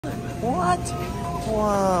What?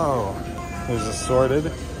 Whoa. There's assorted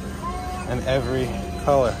in every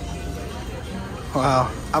color.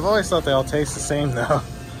 Wow. I've always thought they all taste the same though.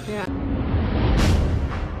 Yeah.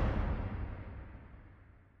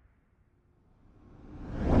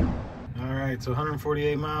 All right, so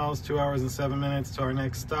 148 miles, 2 hours and 7 minutes to our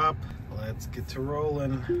next stop. Let's get to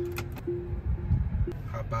rolling.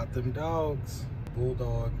 How about them dogs?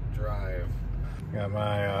 Bulldog Drive. Got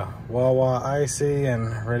my Wawa Icy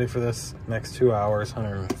and ready for this next 2 hours,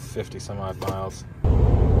 150 some odd miles.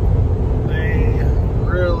 They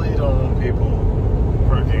really don't want people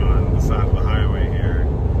parking on the side of the highway here.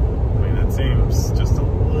 I mean, it seems just a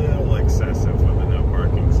little excessive with the no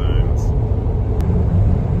parking signs.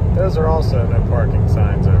 Those are also no parking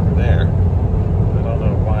signs over there. I don't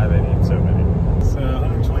know why they need so many. So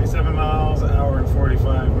 127 miles, an hour and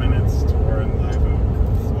 45 minutes to we're in Live Oak,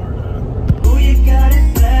 Florida. Oh, you got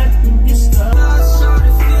it left in your stuff.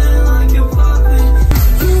 Feeling like you're popping.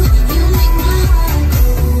 You make my heart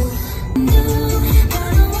go. I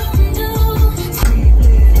don't want to do.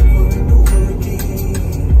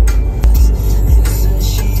 It's a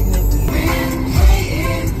shame that the wind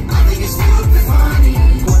hating. I think it's stupid funny.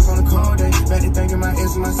 Going from the cold day, better thinking my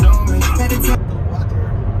ears and my soulmate.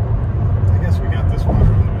 I guess we got this water on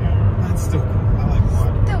the way over. That's still cool. I like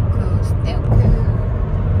water. Still cool, still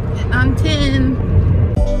cool. Getting on 10.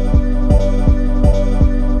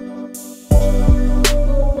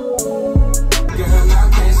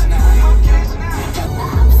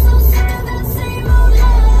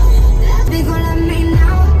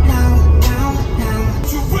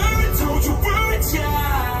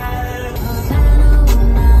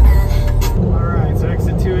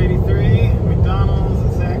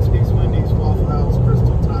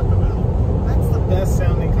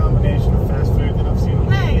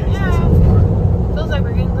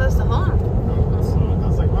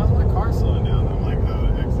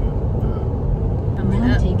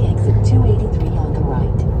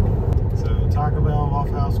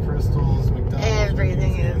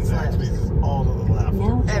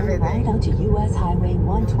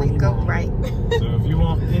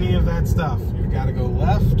 Stuff. You've got to go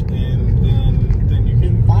left and then you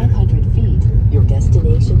can... 500 feet. Your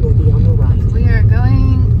destination will be on the right. We are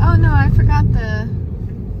going... Oh no, I forgot the...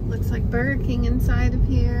 Looks like Burger King inside of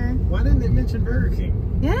here. Why didn't it mention Burger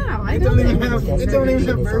King? Yeah, I don't even have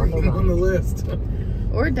Burger King on the list.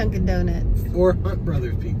 Or Dunkin' Donuts. Or Hunt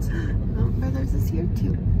Brothers Pizza. Hunt Brothers is here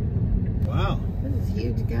too. Wow. This is a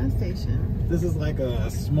huge gas station. This is like a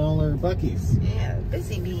smaller Buc-ee's. Yeah,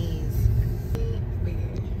 Busy Bees.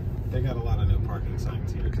 They got a lot of no parking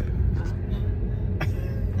signs here too.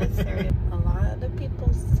 A lot of the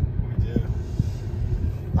peoples. We do.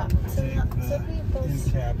 Lots and lots of peoples.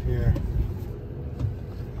 In cap here.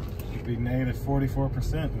 It'd be negative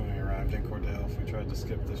 44% when we arrived in Cordell if we tried to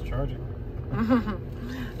skip this charging. I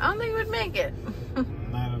don't think we'd make it.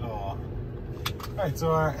 Not at all. Alright,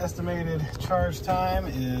 so our estimated charge time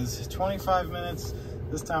is 25 minutes.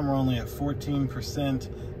 This time we're only at 14%,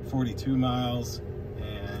 42 miles.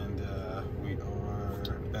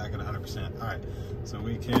 Back at 100%. All right, so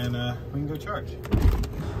we can go charge.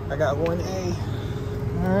 I got 1A.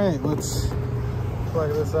 All right, let's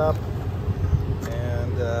plug this up,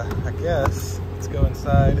 and I guess let's go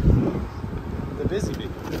inside the Busy Bee.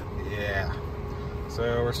 Yeah.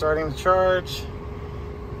 So we're starting to charge,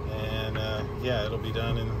 and yeah, it'll be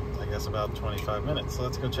done in I guess about 25 minutes. So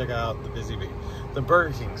let's go check out the Busy Bee. The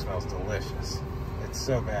Burger King smells delicious. It's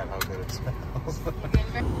so bad how good it smells.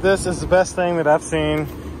 This is the best thing that I've seen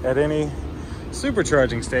at any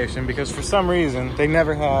supercharging station because for some reason they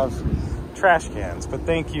never have trash cans. But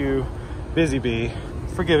thank you, Busy Bee,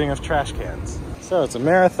 for giving us trash cans. So it's a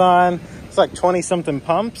marathon. It's like 20 something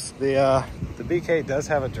pumps. The BK does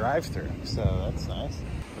have a drive-through, so that's nice.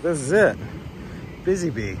 But this is it. Busy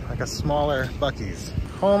Bee, like a smaller Buc-ee's.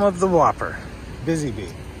 Home of the Whopper. Busy Bee.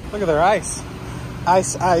 Look at their ice.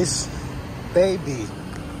 Ice, ice. Baby.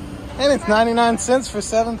 And it's 99 cents for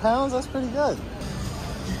 7 pounds. That's pretty good.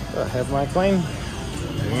 I have my claim.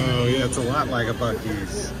 Whoa, yeah, it's a lot like a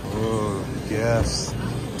Buc-ee's. Oh, yes.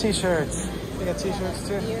 T-shirts. They got t-shirts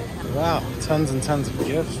too. Wow, tons and tons of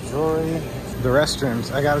gifts, jewelry. The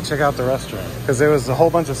restrooms. I gotta check out the restroom because there was a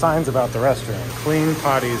whole bunch of signs about the restroom. Clean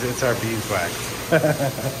potties, it's our beeswax.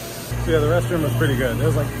 Yeah, the restroom was pretty good. There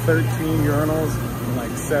was like 13 urinals and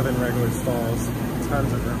like 7 regular stalls.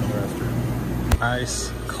 Tons of room in the restroom.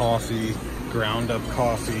 Ice, coffee, ground up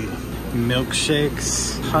coffee,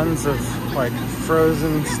 milkshakes, tons of like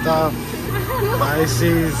frozen stuff,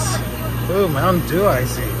 ices. Ooh, Mountain Dew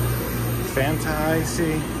icy, Fanta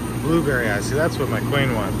icy, blueberry icy. That's what my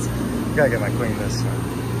queen wants. Gotta get my queen this one.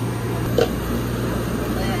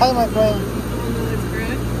 Hi, my friend. It's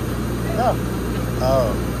good. No.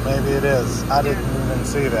 Oh, maybe it is. I didn't even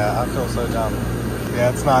see that. I feel so dumb. Yeah,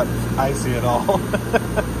 it's not icy at all.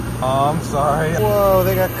 Oh, I'm sorry. Whoa,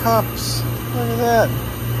 they got cups. Look at that.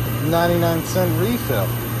 99-cent refill.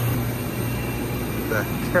 The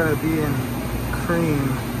Caribbean cream.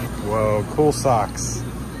 Whoa, cool socks.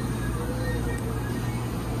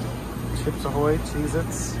 Chips Ahoy,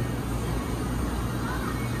 Cheez-Its.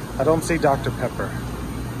 I don't see Dr. Pepper.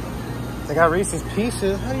 They got Reese's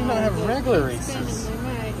Pieces. How do you not have regular Reese's?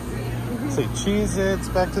 See, Cheez-Its,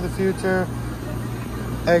 Back to the Future,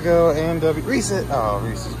 Eggo, A&W, Reese's. Oh,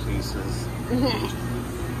 Reese's Pieces.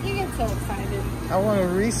 You get so excited. I want a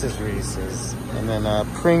Reese's. And then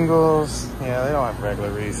Pringles. Yeah, they don't have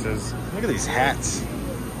regular Reese's. Look at these hats.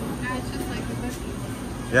 Yeah, it's just like a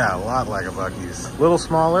Buc-ee's. Yeah, a lot like a Buc-ee's. A little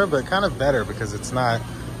smaller, but kind of better because it's not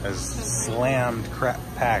as slammed crap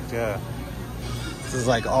packed. Yeah. This is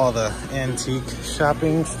like all the antique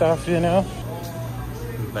shopping stuff, you know?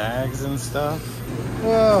 Bags and stuff.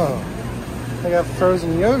 Whoa. They got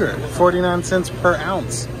frozen yogurt. 49 cents per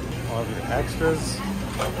ounce. All of your extras.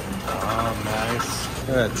 Oh, nice.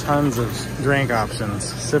 They got tons of drink options.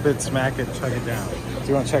 Sip it, smack it, chug it down. Do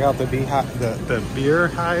you want to check out the beer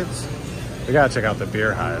hives? We gotta check out the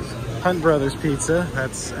beer hive. Hunt Brothers Pizza.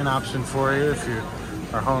 That's an option for you if you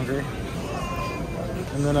are hungry.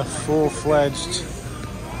 And then a full-fledged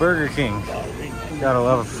Burger King. Gotta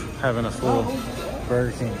love having a full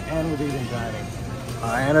Burger King. And with eating dining.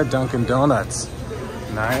 And a Dunkin' Donuts.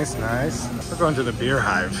 Nice, nice. We're going to the beer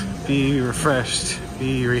hive. Be refreshed,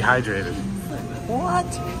 be rehydrated. What?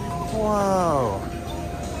 Whoa.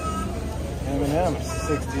 M&M's,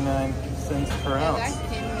 69 cents per ounce.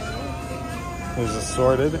 There's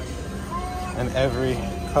assorted in every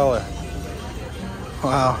color.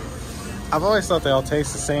 Wow. I've always thought they all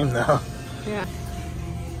taste the same though. Yeah.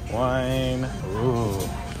 Wine. Ooh.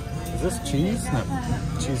 Is this cheese? No.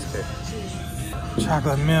 Cheesecake.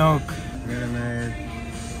 Chocolate milk. Minute Maid.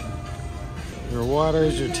 Your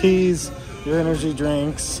waters, your teas, your energy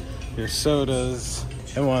drinks, your sodas.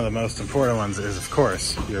 And one of the most important ones is, of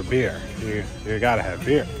course, your beer. You gotta have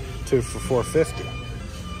beer. 2 for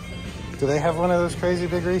 $4.50. Do they have one of those crazy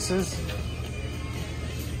big Reese's?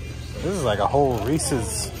 This is like a whole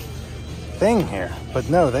Reese's thing here. But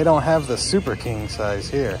no, they don't have the Super King size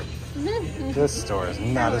here. This store is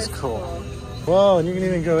not as cool. Whoa, and you can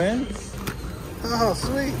even go in? Oh,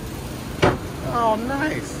 sweet. Oh,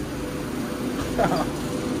 nice. Oh.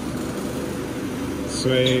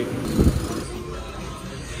 Sweet.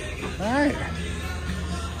 All right.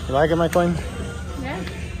 You like it, my queen? Yeah.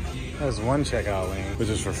 There's one checkout lane, which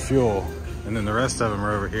is for fuel. And then the rest of them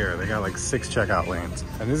are over here. They got like 6 checkout lanes.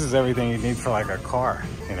 And this is everything you need for like a car.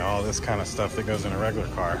 You know, all this kind of stuff that goes in a regular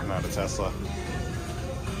car, not a Tesla.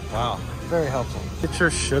 Wow, very helpful. Get your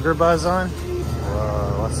sugar buzz on.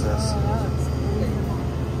 Whoa, what's this?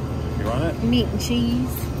 You want it? Meat and cheese.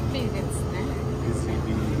 Maybe that's snack. Busy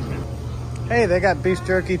Bee. Hey, they got beef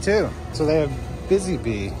jerky too. So they have Busy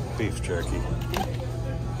Bee beef jerky.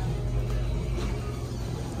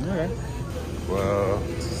 Okay. Whoa.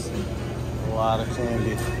 A lot of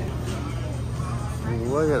candy.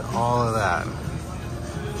 Look at all of that.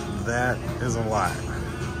 That is a lot.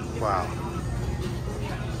 Wow.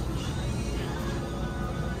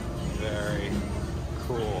 Very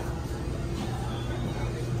cool.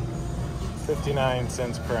 59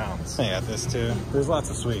 cents per ounce. I got this too. There's lots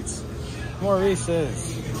of sweets. More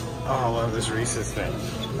Reese's. Oh, I love this Reese's thing.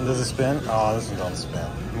 And does it spin? Oh, this one don't spin.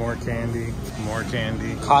 More candy, more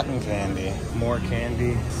candy. Cotton candy, more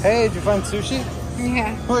candy. Hey, did you find sushi?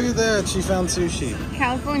 Yeah. Look at that, she found sushi.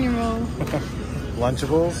 California roll.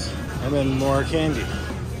 Lunchables, and then more candy.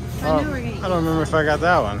 I know we're gonna eat. I don't remember if I got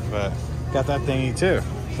that one, but got that thingy too.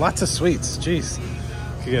 Lots of sweets, jeez.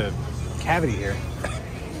 Could get a cavity here.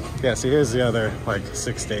 Yeah, so here's the other like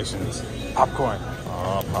 6 stations. Popcorn.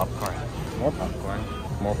 Oh, popcorn. More popcorn.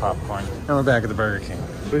 More popcorn. And we're back at the Burger King.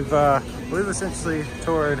 We've essentially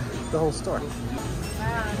toured the whole store.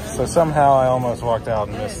 Wow. So somehow I almost walked out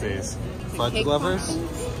and missed these. Fudge Cake lovers.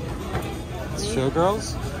 muffins.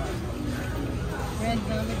 Showgirls. Red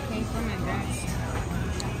velvet cake. Oh my gosh.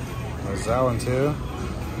 There's that one too.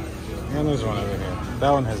 And there's one over here.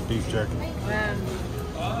 That one has beef jerky.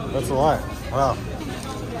 Wow. That's a lot. Wow.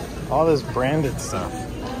 All this branded stuff.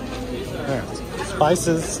 There.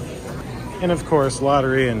 Spices. And of course,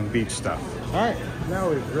 lottery and beach stuff. All right, now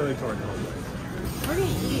we've really toured the whole place. We're gonna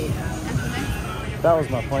eat. That was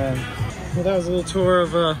my plan. Well, that was a little tour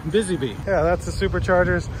of Busy Bee. Yeah, that's the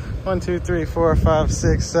Superchargers. 1, 2, 3, 4, 5,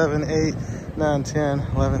 6, 7, 8, 9, 10,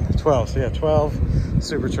 11, 12. So yeah, 12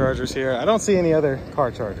 Superchargers here. I don't see any other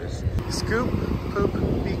car chargers. Scoop, poop,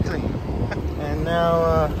 be clean. And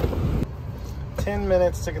now 10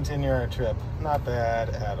 minutes to continue our trip. Not bad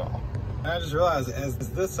at all. I just realized as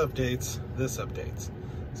this updates, this updates.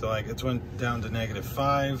 So like it's went down to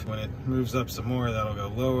 -5. When it moves up some more, that'll go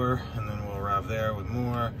lower, and then we'll arrive there with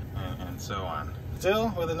more, and so on.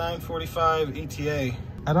 Still with a 945 ETA.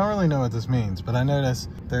 I don't really know what this means, but I noticed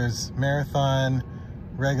there's Marathon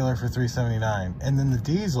regular for $3.79, and then the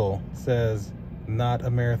diesel says not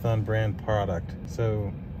a Marathon brand product.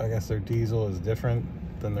 So I guess their diesel is different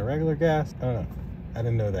than the regular gas. I don't know. I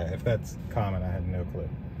didn't know that. If that's common, I had no clue.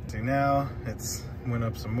 See, now it's went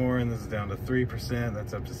up some more, and this is down to 3%.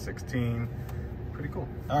 That's up to 16. Pretty cool.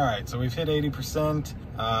 All right, so we've hit 80%,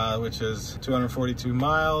 which is 242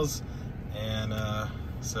 miles. And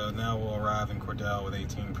so now we'll arrive in Cordell with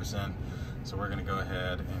 18%. So we're gonna go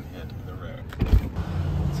ahead and hit the road.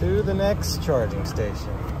 To the next charging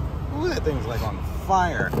station. Ooh, that thing's like on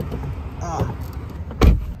fire. Ah.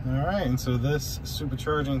 All right, and so this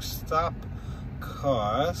supercharging stop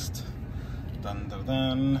cost,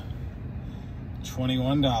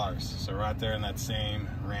 $21. So right there in that same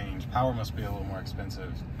range. Power must be a little more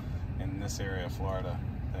expensive in this area of Florida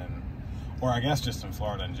than, or I guess just in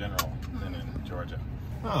Florida in general, than in Georgia.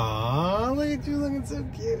 Aw, look at you looking so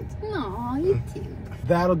cute. Aw, you cute.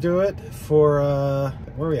 That'll do it for,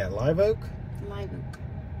 where are we at, Live Oak? Live Oak.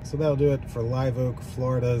 So that'll do it for Live Oak,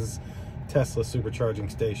 Florida's Tesla supercharging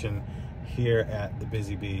station here at the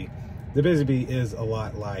Busy Bee. The Busy Bee is a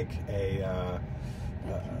lot like a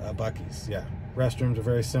Buc-ee's, yeah. Restrooms are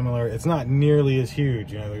very similar. It's not nearly as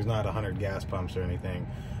huge, you know, there's not 100 gas pumps or anything,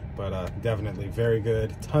 but definitely very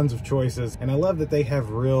good. Tons of choices, and I love that they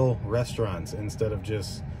have real restaurants instead of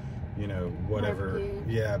just, you know, whatever,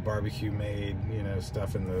 yeah, barbecue made, you know,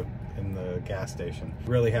 stuff in the gas station.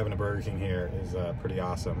 Really having a Burger King here is pretty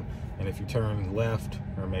awesome. And if you turn left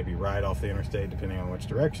or maybe right off the interstate, depending on which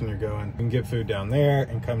direction you're going, you can get food down there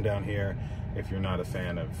and come down here if you're not a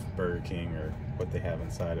fan of Burger King or what they have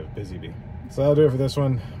inside of Busy Bee. So that'll do it for this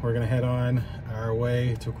one. We're gonna head on our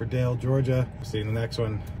way to Cordell, Georgia. See you in the next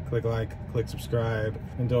one. Click like, click subscribe.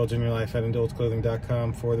 Indulge in your life at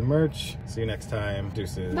indulgeclothing.com for the merch. See you next time.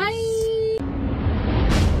 Deuces. Bye.